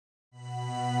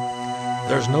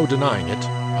There's no denying it.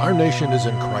 Our nation is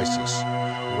in crisis.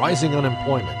 Rising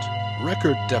unemployment,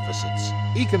 record deficits,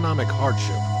 economic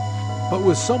hardship. But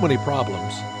with so many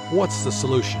problems, what's the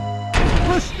solution?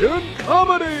 Christian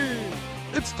comedy!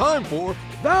 It's time for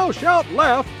Thou Shalt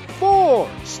Laugh 4,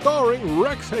 starring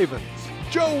Rex Havens,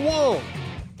 Joe Wong,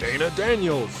 Dana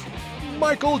Daniels,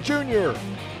 Michael Jr.,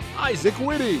 Isaac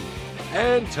Whitty,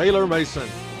 and Taylor Mason,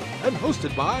 and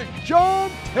hosted by John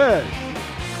Tesh.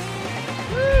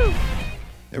 Woo!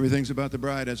 Everything's about the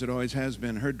bride, as it always has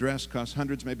been. Her dress costs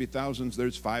hundreds, maybe thousands.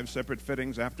 There's 5 separate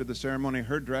fittings after the ceremony.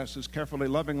 Her dress is carefully,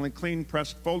 lovingly, clean,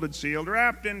 pressed, folded, sealed,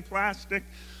 wrapped in plastic,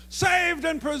 saved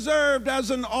and preserved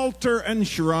as an altar and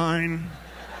shrine.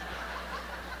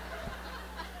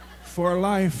 For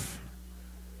life,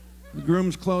 the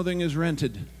groom's clothing is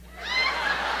rented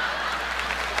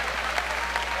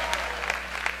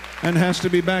and has to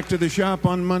be back to the shop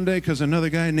on Monday because another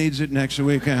guy needs it next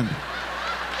weekend.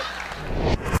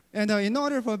 And in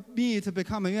order for me to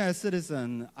become a U.S.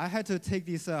 citizen, I had to take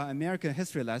these American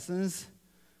history lessons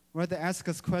where they ask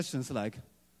us questions like,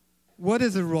 what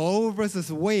is Roe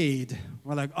versus Wade?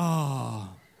 We're like, oh,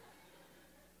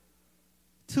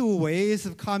 2 ways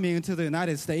of coming to the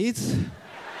United States.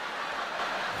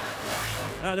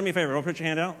 Do me a favor, put your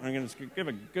hand out. I'm going to give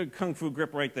a good kung fu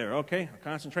grip right there, okay?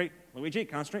 Concentrate. Luigi,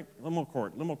 concentrate. A little more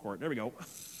cord, a little more cord. There we go.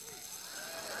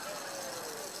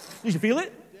 Did you feel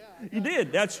it? Yeah. You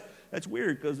did. That's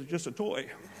weird because it's just a toy.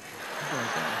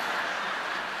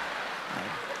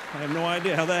 I have no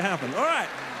idea how that happened. All right.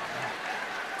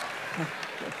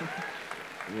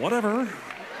 Whatever.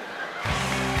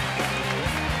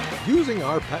 Using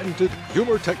our patented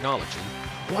humor technology,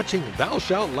 watching Thou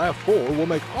Shalt Laugh 4 will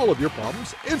make all of your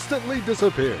problems instantly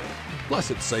disappear.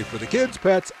 Plus, it's safe for the kids,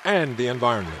 pets, and the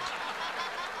environment.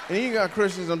 And you got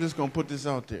Christians, I'm just going to put this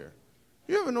out there.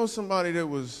 You ever know somebody that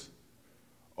was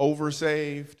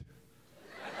oversaved?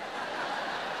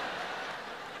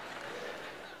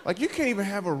 Like, you can't even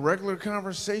have a regular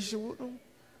conversation with them.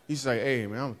 You say, hey,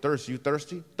 man, I'm thirsty. You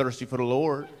thirsty? Thirsty for the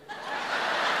Lord.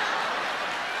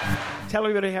 Tell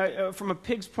everybody, how, from a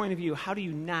pig's point of view, how do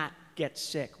you not get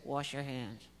sick? Wash your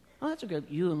hands. Oh, that's a good,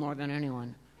 you more than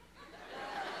anyone.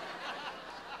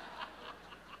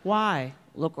 Why?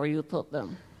 Look where you put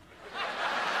them.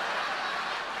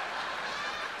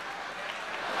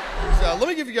 So let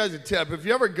me give you guys a tip. If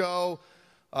you ever go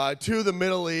to the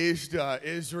Middle East,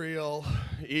 Israel,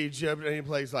 Egypt, any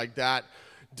place like that,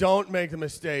 don't make the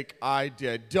mistake I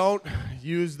did. Don't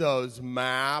use those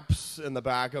maps in the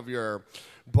back of your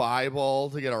Bible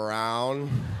to get around.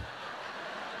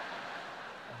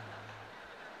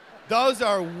 Those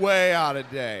are way out of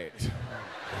date.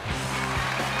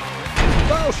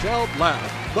 Thou Shalt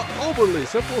Laugh, the overly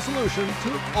simple solution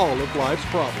to all of life's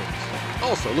problems.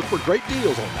 Also, look for great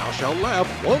deals on Thou Shalt Laugh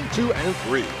 1, 2, and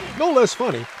 3. No less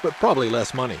funny, but probably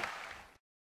less money.